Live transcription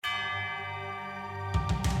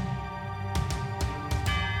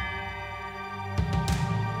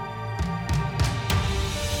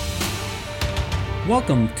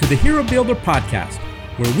Welcome to the Hero Builder Podcast,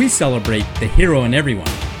 where we celebrate the hero in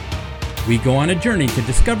everyone. We go on a journey to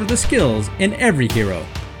discover the skills in every hero.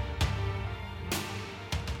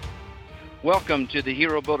 Welcome to the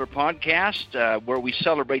Hero Builder Podcast, where we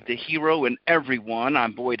celebrate the hero in everyone.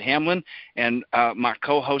 I'm Boyd Hamlin, and my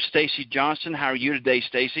co-host, Stacy Johnson. How are you today,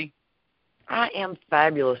 Stacy? I am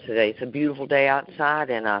fabulous today. It's a beautiful day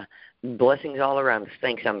outside, and blessings all around us.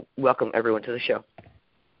 Thanks. Welcome everyone to the show.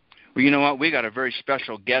 Well, you know what? We got a very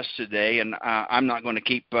special guest today, and I'm not going to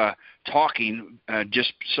keep talking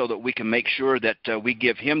just so that we can make sure that we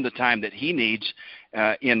give him the time that he needs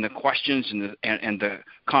in the questions and the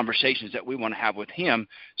conversations that we want to have with him.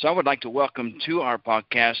 So I would like to welcome to our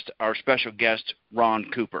podcast our special guest, Ron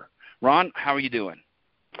Cooper. Ron, how are you doing?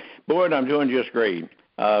 Boyd, I'm doing just great.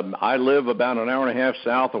 I live about an hour and a half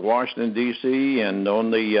south of Washington, D.C., and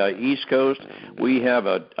on the East Coast, we have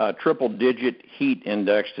a triple-digit heat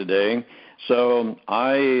index today. So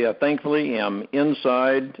I thankfully am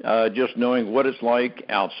inside just knowing what it's like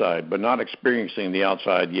outside, but not experiencing the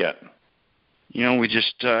outside yet. You know, we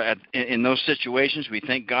just, in those situations, we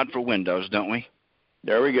thank God for windows, don't we?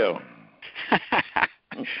 There we go.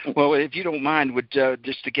 Well, if you don't mind,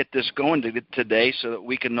 just to get this going today so that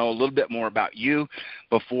we can know a little bit more about you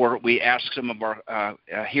before we ask some of our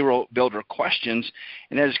Hero Builder questions,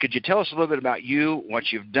 and that is, could you tell us a little bit about you,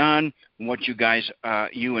 what you've done, and what you guys,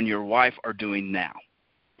 you and your wife, are doing now?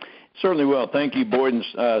 Certainly will. Thank you, Boyd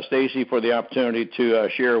and Stacy, for the opportunity to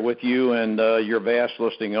share with you and your vast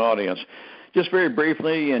listening audience. Just very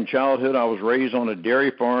briefly, in childhood, I was raised on a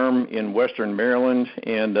dairy farm in western Maryland,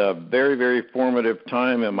 and a very, very formative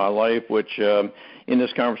time in my life, which in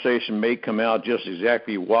this conversation may come out just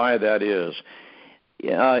exactly why that is.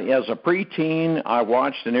 As a preteen, I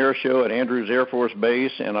watched an air show at Andrews Air Force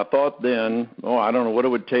Base, and I thought then, I don't know what it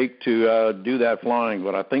would take to do that flying,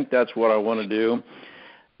 but I think that's what I want to do.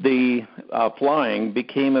 The flying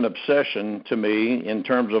became an obsession to me in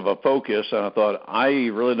terms of a focus, and I thought, I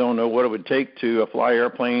really don't know what it would take to fly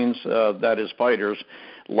airplanes, that is fighters,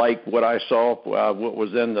 like what I saw, what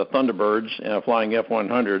was then the Thunderbirds flying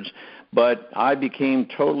F-100s, but I became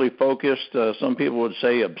totally focused, some people would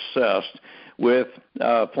say obsessed, with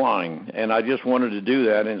flying, and I just wanted to do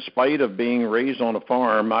that. In spite of being raised on a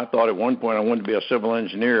farm, I thought at one point I wanted to be a civil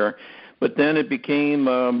engineer. But then it became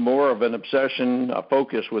more of an obsession, a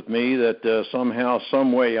focus with me that somehow,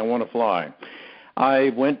 some way I want to fly.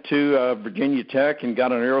 I went to Virginia Tech and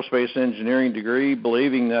got an aerospace engineering degree,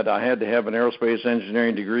 believing that I had to have an aerospace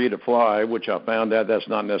engineering degree to fly, which I found out that's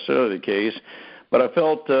not necessarily the case. But I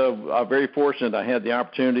felt very fortunate I had the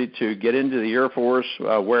opportunity to get into the Air Force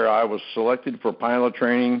where I was selected for pilot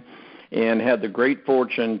training, and had the great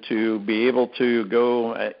fortune to be able to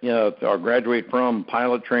go, or graduate from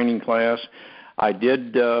pilot training class. I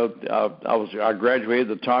did. I graduated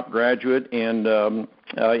the top graduate, and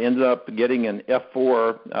ended up getting an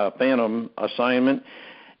F-4 Phantom assignment,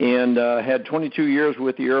 and had 22 years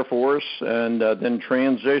with the Air Force, and then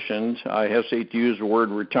transitioned. I hesitate to use the word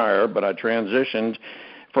retire, but I transitioned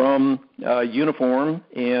from uniform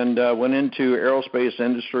and went into aerospace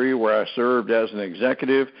industry, where I served as an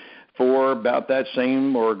executive for about that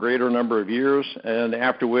same or greater number of years, and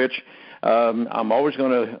after which I'm always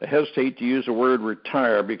going to hesitate to use the word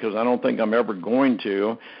retire because I don't think I'm ever going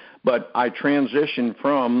to, but I transitioned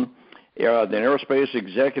from the aerospace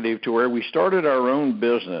executive to where we started our own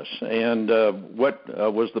business. And what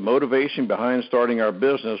was the motivation behind starting our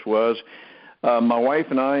business was my wife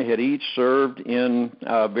and I had each served in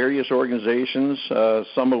various organizations,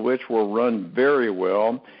 some of which were run very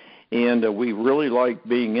well. And we really liked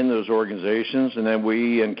being in those organizations, and then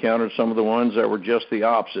we encountered some of the ones that were just the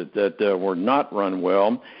opposite, that were not run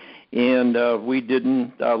well, and we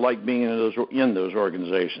didn't like being in those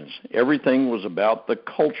organizations. Everything was about the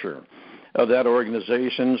culture of that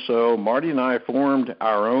organization, so Marty and I formed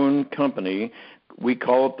our own company. We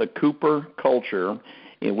call it the Cooper Culture,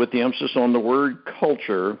 and with the emphasis on the word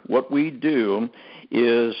culture, what we do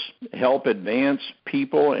is help advance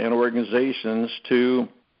people and organizations to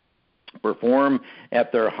perform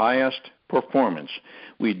at their highest performance.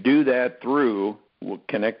 We do that through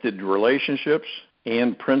connected relationships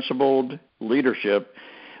and principled leadership.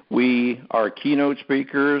 We are keynote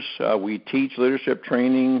speakers. We teach leadership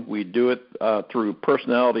training. We do it through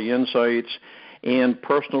personality insights and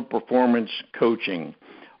personal performance coaching.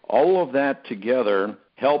 All of that together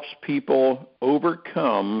helps people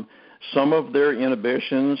overcome some of their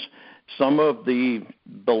inhibitions, some of the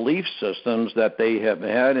belief systems that they have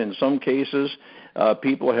had, in some cases,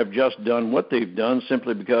 People have just done what they've done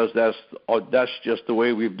simply because that's just the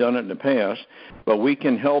way we've done it in the past. But we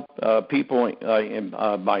can help people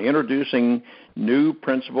by introducing new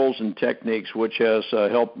principles and techniques, which has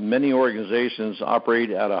helped many organizations operate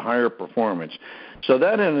at a higher performance. So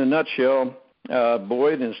that, in a nutshell,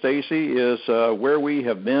 Boyd and Stacy, is where we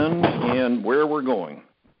have been and where we're going.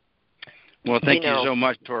 Well, thank you so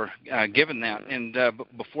much for giving that. And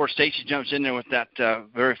before Stacy jumps in there with that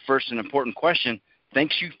very first and important question,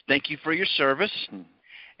 thank you for your service.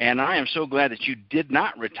 And I am so glad that you did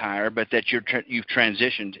not retire, but that you've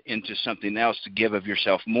transitioned into something else to give of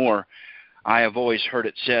yourself more. I have always heard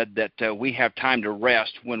it said that we have time to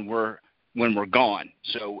rest when we're gone.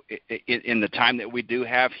 So in the time that we do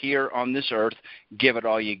have here on this earth, give it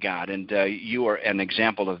all you got. And you are an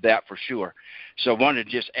example of that for sure. So I wanted to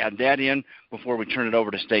just add that in before we turn it over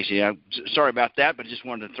to Stacy. Sorry about that, but just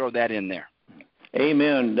wanted to throw that in there.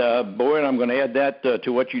 Amen. Boyd, I'm going to add that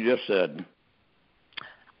to what you just said.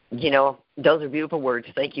 Those are beautiful words.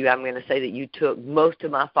 Thank you. I'm going to say that you took most of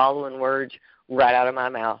my following words right out of my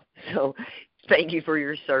mouth. So thank you for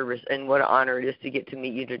your service, and what an honor it is to get to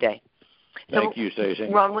meet you today. Thank you, Stacey.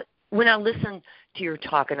 Ron, when I listen to your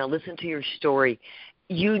talk and I listen to your story,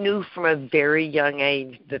 you knew from a very young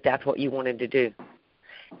age that that's what you wanted to do.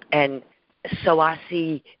 And so I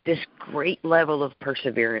see this great level of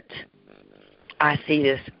perseverance. I see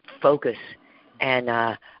this focus and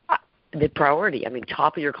the priority. I mean,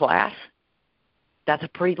 top of your class, that's a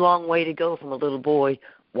pretty long way to go from a little boy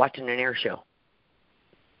watching an air show.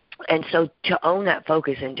 And so to own that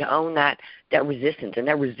focus and to own that resistance and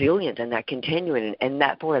that resilience and that continuing and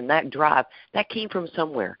that drive, that came from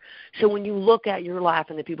somewhere. So when you look at your life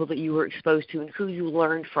and the people that you were exposed to and who you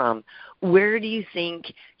learned from, where do you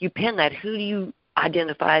think you pin that? Who do you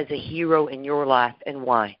identify as a hero in your life and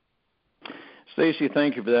why? Stacy,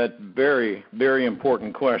 thank you for that very, very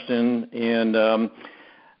important question. And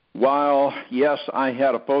while, yes, I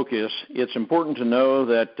had a focus, it's important to know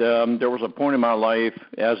that there was a point in my life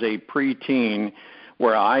as a preteen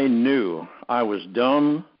where I knew I was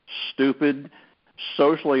dumb, stupid,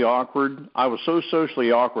 socially awkward. I was so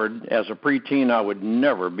socially awkward as a preteen I would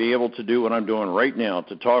never be able to do what I'm doing right now,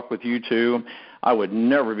 to talk with you two. I would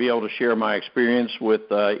never be able to share my experience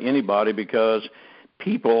with anybody because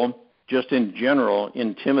people just in general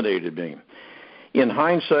intimidated me. In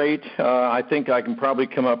hindsight, I think I can probably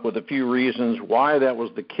come up with a few reasons why that was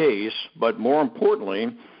the case, but more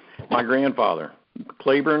importantly, my grandfather,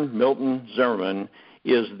 Claiborne Milton Zimmerman,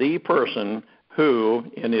 is the person who,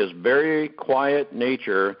 in his very quiet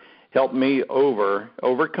nature, helped me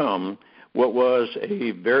overcome what was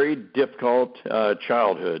a very difficult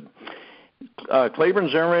childhood. Claiborne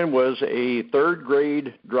Zimmerman was a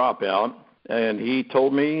third-grade dropout, and he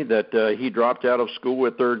told me that he dropped out of school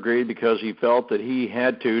with third grade because he felt that he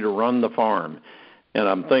had to run the farm. And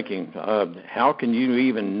I'm thinking, how can you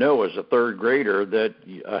even know as a third grader that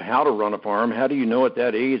how to run a farm? How do you know at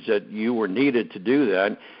that age that you were needed to do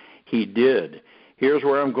that? He did. Here's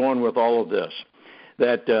where I'm going with all of this,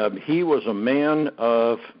 that he was a man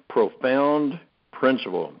of profound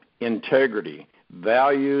principle, integrity,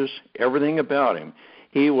 values, everything about him.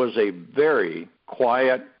 He was a very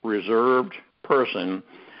quiet, reserved person,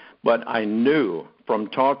 but I knew from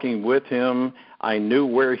talking with him, I knew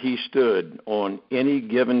where he stood on any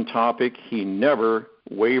given topic. He never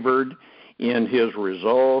wavered in his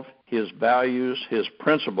resolve, his values, his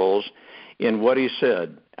principles in what he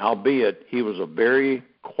said, albeit he was a very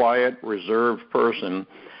quiet, reserved person.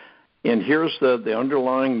 And here's the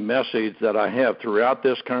underlying message that I have throughout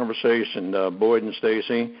this conversation, Boyd and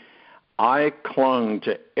Stacy. I clung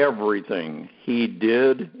to everything he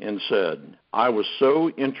did and said. I was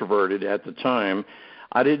so introverted at the time,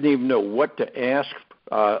 I didn't even know what to ask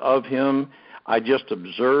of him. I just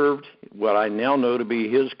observed what I now know to be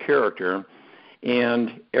his character,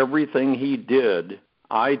 and everything he did,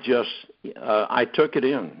 I took it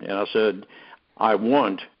in, and I said, I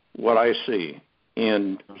want what I see.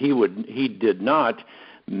 And he did not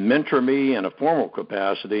mentor me in a formal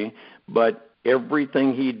capacity, but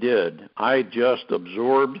everything he did, I just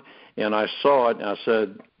absorbed, and I saw it, and I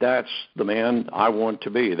said, that's the man I want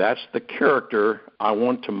to be. That's the character I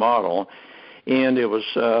want to model. And it was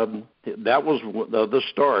that was the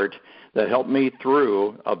start that helped me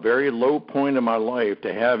through a very low point in my life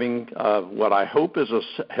to having what I hope is a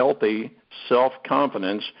healthy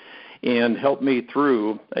self-confidence, and helped me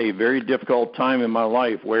through a very difficult time in my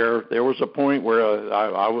life where there was a point where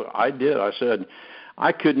I said,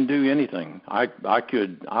 I couldn't do anything. I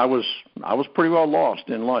was pretty well lost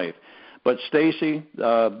in life. But Stacy,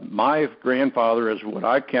 my grandfather is what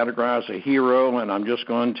I categorize a hero, and I'm just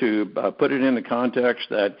going to put it in the context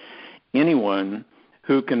that anyone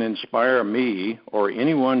who can inspire me or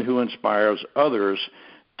anyone who inspires others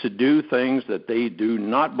to do things that they do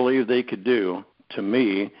not believe they could do, to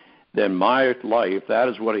me, then my life, that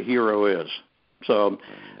is what a hero is. So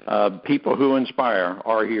people who inspire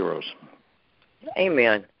are heroes.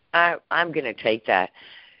 Amen. I'm going to take that.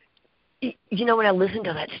 You know, when I listen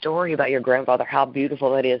to that story about your grandfather, how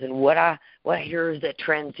beautiful that is, and what I hear is that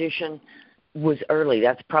transition was early.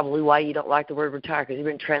 That's probably why you don't like the word retire, because you've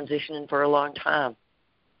been transitioning for a long time,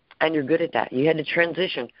 and you're good at that. You had to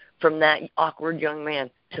transition from that awkward young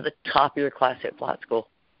man to the top of your class at flight school.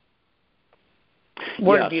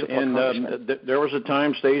 What a beautiful accomplishment. And there was a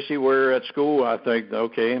time, Stacy, where at school I think,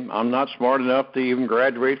 okay, I'm not smart enough to even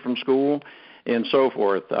graduate from school, and so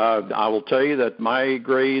forth. I will tell you that my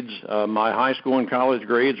grades, my high school and college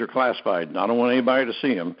grades are classified. I don't want anybody to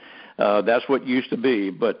see them. That's what used to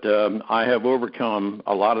be, but I have overcome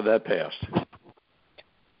a lot of that past.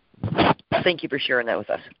 Thank you for sharing that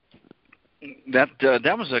with us.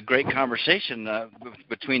 That was a great conversation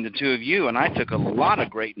between the two of you, and I took a lot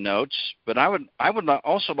of great notes. But I would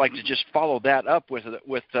also like to just follow that up with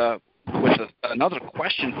another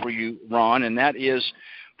question for you, Ron, and that is,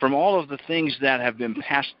 from all of the things that have been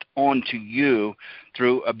passed on to you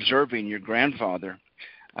through observing your grandfather,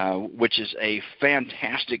 which is a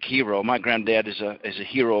fantastic hero. My granddad is a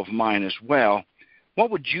hero of mine as well. What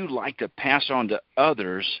would you like to pass on to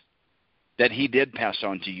others that he did pass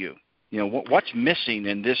on to you? You know, what's missing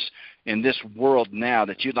in this world now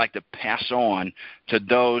that you'd like to pass on to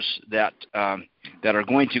those that are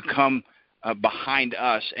going to come behind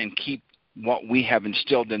us and keep what we have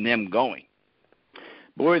instilled in them going?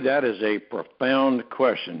 Boy, that is a profound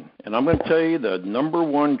question. And I'm going to tell you the number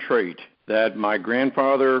one trait that my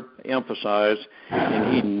grandfather emphasized,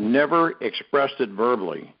 and he never expressed it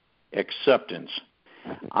verbally, acceptance.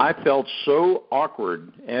 I felt so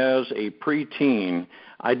awkward as a preteen.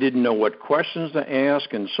 I didn't know what questions to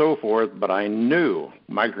ask and so forth, but I knew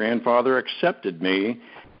my grandfather accepted me,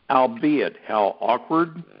 albeit how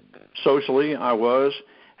awkward socially I was,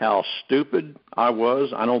 how stupid I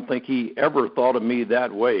was. I don't think he ever thought of me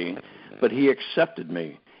that way, but he accepted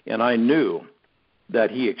me, and I knew that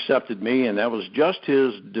he accepted me, and that was just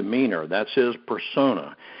his demeanor. That's his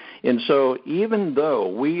persona. And so even though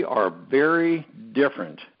we are very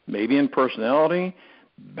different, maybe in personality,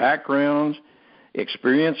 backgrounds,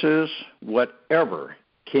 experiences, whatever,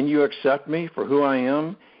 can you accept me for who I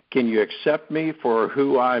am? Can you accept me for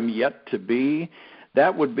who I'm yet to be?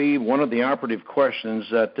 That would be one of the operative questions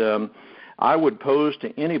that I would pose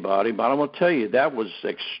to anybody, but I'm going to tell you, that was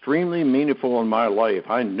extremely meaningful in my life.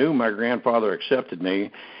 I knew my grandfather accepted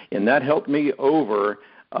me, and that helped me over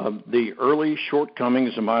the early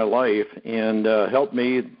shortcomings of my life and helped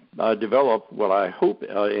me develop what I hope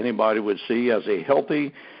anybody would see as a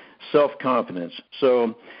healthy self-confidence.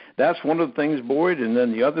 So that's one of the things, Boyd. And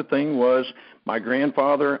then the other thing was my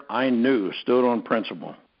grandfather, I knew, stood on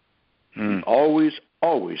principle.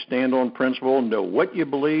 Always stand on principle, know what you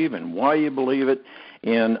believe and why you believe it,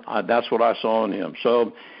 and that's what I saw in him.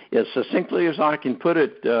 So as succinctly as I can put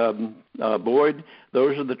it, Boyd,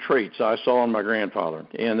 those are the traits I saw in my grandfather,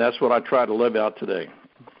 and that's what I try to live out today.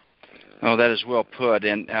 Oh, that is well put,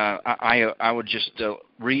 and I would just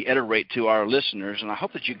reiterate to our listeners, and I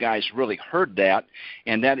hope that you guys really heard that,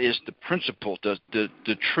 and that is the principle,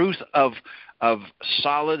 the truth of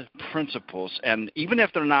solid principles, and even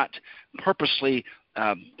if they're not purposely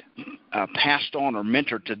passed on or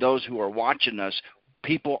mentored to those who are watching us,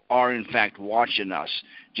 people are in fact watching us.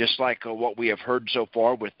 Just like what we have heard so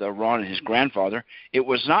far with Ron and his grandfather, it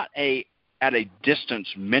was not at a distance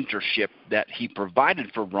mentorship that he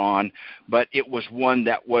provided for Ron, but it was one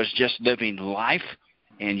that was just living life,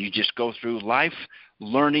 and you just go through life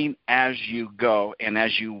learning as you go and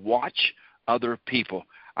as you watch other people.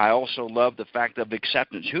 I also love the fact of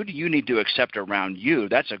acceptance. Who do you need to accept around you?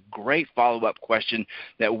 That's a great follow-up question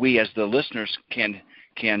that we as the listeners can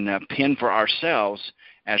pin for ourselves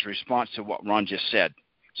as response to what Ron just said.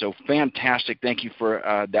 So fantastic. Thank you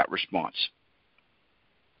for that response.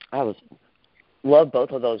 I love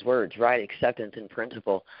both of those words, right? Acceptance and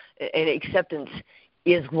principle. And acceptance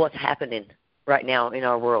is what's happening right now in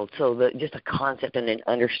our world. So just a concept and an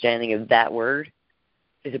understanding of that word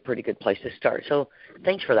is a pretty good place to start. So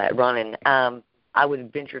thanks for that, Ron. And I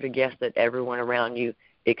would venture to guess that everyone around you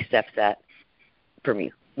accepts that from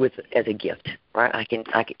you as a gift, right? I can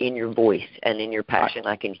in your voice and in your passion,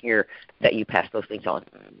 I can hear that you pass those things on.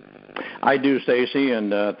 I do, Stacy,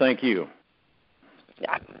 and thank you.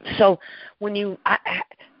 So when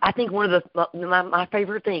I think one of my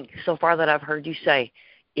favorite thing so far that I've heard you say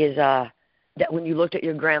is that when you looked at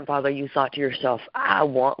your grandfather, you thought to yourself, I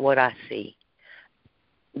want what I see.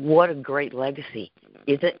 What a great legacy.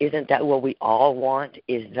 Isn't that what we all want,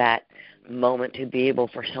 is that moment to be able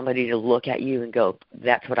for somebody to look at you and go,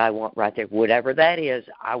 that's what I want right there. Whatever that is,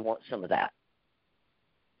 I want some of that.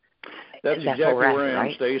 That's exactly where I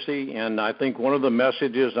am, Stacy, and I think one of the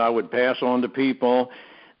messages I would pass on to people,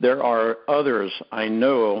 there are others I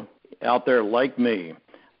know out there like me.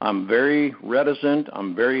 I'm very reticent,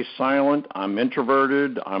 I'm very silent, I'm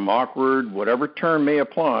introverted, I'm awkward, whatever term may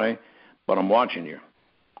apply, but I'm watching you.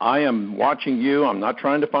 I am watching you. I'm not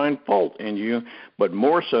trying to find fault in you, but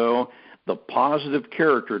more so the positive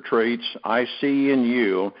character traits I see in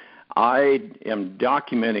you. I am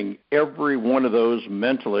documenting every one of those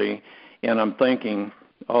mentally, and I'm thinking,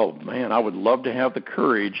 oh, man, I would love to have the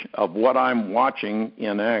courage of what I'm watching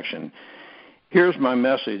in action. Here's my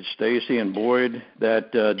message, Stacy and Boyd,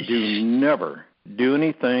 that do never do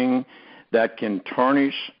anything that can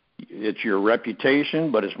tarnish it's your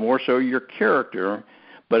reputation, but it's more so your character,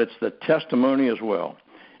 but it's the testimony as well.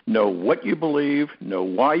 Know what you believe, know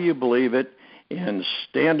why you believe it, and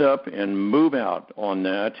stand up and move out on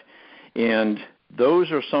that. And those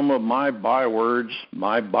are some of my bywords,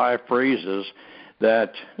 my byphrases,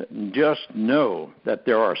 that just know that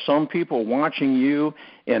there are some people watching you,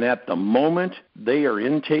 and at the moment they are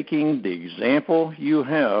intaking the example you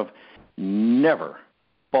have. Never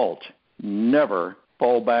fault, never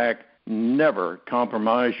fall back, never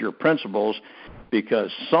compromise your principles,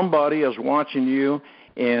 because somebody is watching you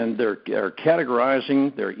and they're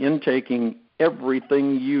categorizing, they're intaking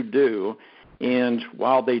everything you do, and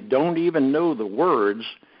while they don't even know the words,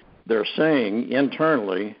 they're saying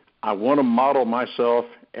internally, I want to model myself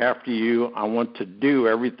after you. I want to do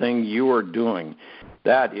everything you are doing.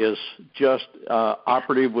 That is just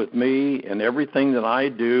operative with me and everything that I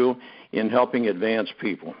do in helping advance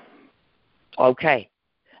people. Okay.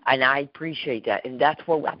 And I appreciate that. And I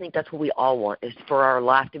think that's what we all want, is for our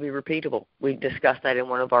life to be repeatable. We discussed that in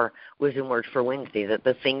one of our Wisdom Words for Wednesday, that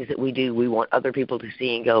the things that we do, we want other people to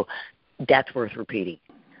see and go, that's worth repeating.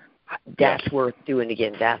 That's worth doing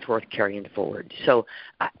again. That's worth carrying forward. So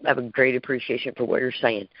I have a great appreciation for what you're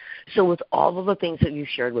saying. So with all of the things that you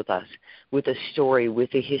shared with us, with the story,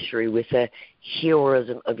 with the history, with the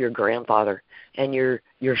heroism of your grandfather and your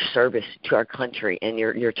service to our country and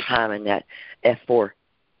your time in that F4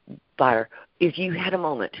 fighter, if you had a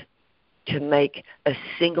moment to make a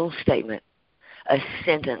single statement, a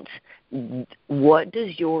sentence, what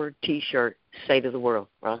does your T-shirt say to the world,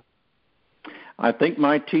 Ron? I think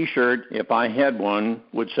my T-shirt, if I had one,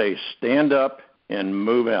 would say, stand up and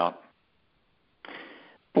move out.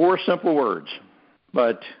 4 simple words,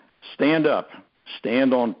 but stand up,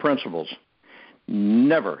 stand on principles.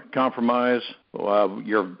 Never compromise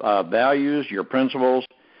your values, your principles.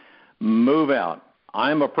 Move out.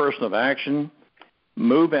 I'm a person of action.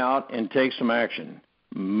 Move out and take some action.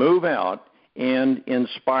 Move out and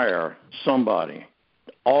inspire somebody.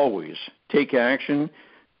 Always take action,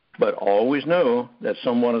 but always know that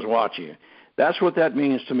someone is watching you. That's what that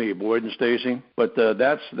means to me, Boyd and Stacy. But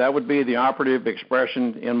that would be the operative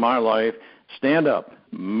expression in my life. Stand up,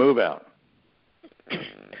 move out.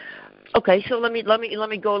 Okay, so let me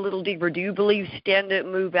go a little deeper. Do you believe stand up,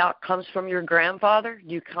 move out comes from your grandfather?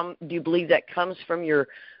 Do you believe that comes from your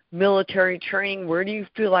military training? Where do you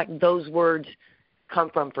feel like those words come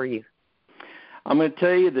from for you? I'm going to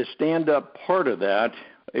tell you the stand up part of that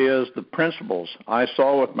is the principles I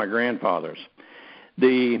saw with my grandfathers.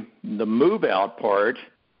 The move out part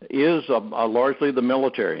is largely the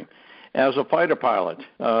military. As a fighter pilot,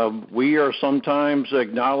 we are sometimes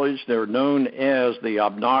acknowledged, they're known as the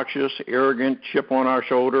obnoxious, arrogant, chip on our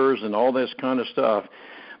shoulders and all this kind of stuff.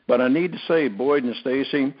 But I need to say, Boyd and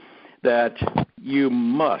Stacy, that you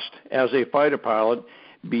must, as a fighter pilot,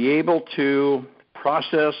 be able to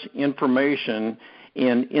process information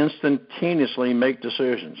and instantaneously make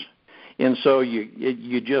decisions. And so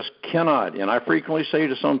you just cannot, and I frequently say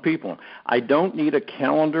to some people, I don't need a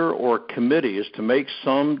calendar or committees to make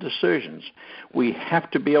some decisions. We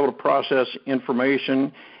have to be able to process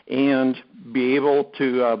information and be able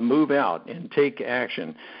to move out and take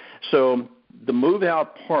action. So the move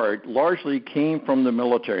out part largely came from the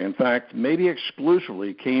military. In fact, maybe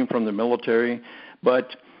exclusively came from the military,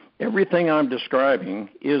 but everything I'm describing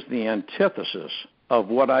is the antithesis of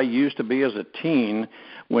what I used to be as a teen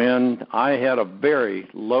when I had a very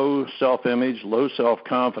low self-image, low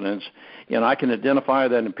self-confidence, and I can identify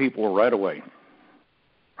that in people right away.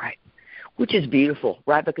 Right, which is beautiful,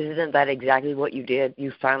 right? Because isn't that exactly what you did?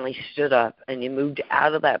 You finally stood up and you moved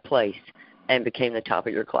out of that place and became the top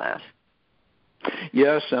of your class.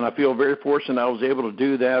 Yes, and I feel very fortunate I was able to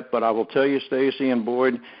do that, but I will tell you, Stacy and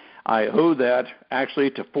Boyd, I owe that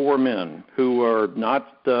actually to 4 men who are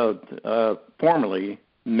not formally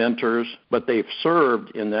mentors, but they've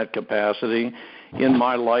served in that capacity in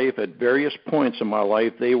my life at various points in my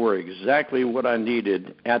life. They were exactly what I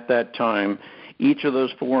needed at that time. Each of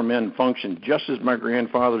those 4 men functioned just as my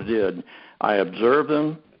grandfather did. I observed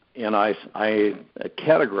them, and I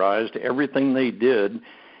categorized everything they did,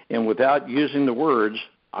 and without using the words,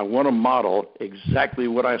 I want to model exactly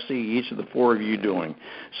what I see each of the 4 of you doing.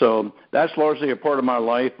 So that's largely a part of my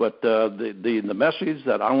life, but the message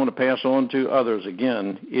that I want to pass on to others,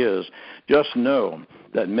 again, is just know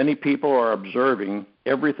that many people are observing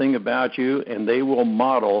everything about you, and they will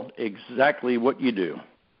model exactly what you do.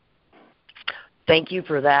 Thank you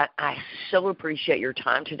for that. I so appreciate your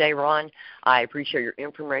time today, Ron. I appreciate your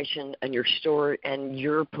information and your story and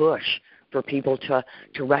your push for people to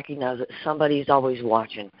recognize that somebody is always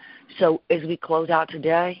watching. So as we close out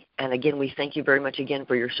today, and again, we thank you very much again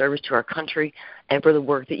for your service to our country and for the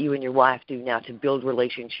work that you and your wife do now to build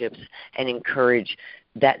relationships and encourage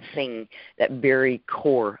that thing, that very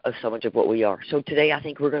core of so much of what we are. So today I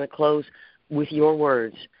think we're going to close with your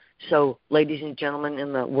words. So ladies and gentlemen,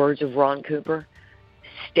 in the words of Ron Cooper,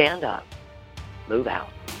 stand up, move out.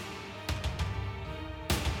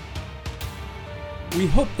 We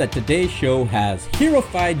hope that today's show has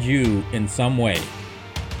heroified you in some way.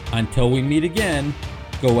 Until we meet again,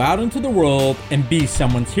 go out into the world and be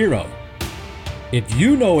someone's hero. If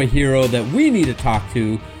you know a hero that we need to talk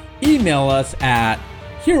to, email us at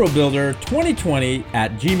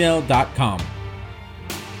herobuilder2020@gmail.com.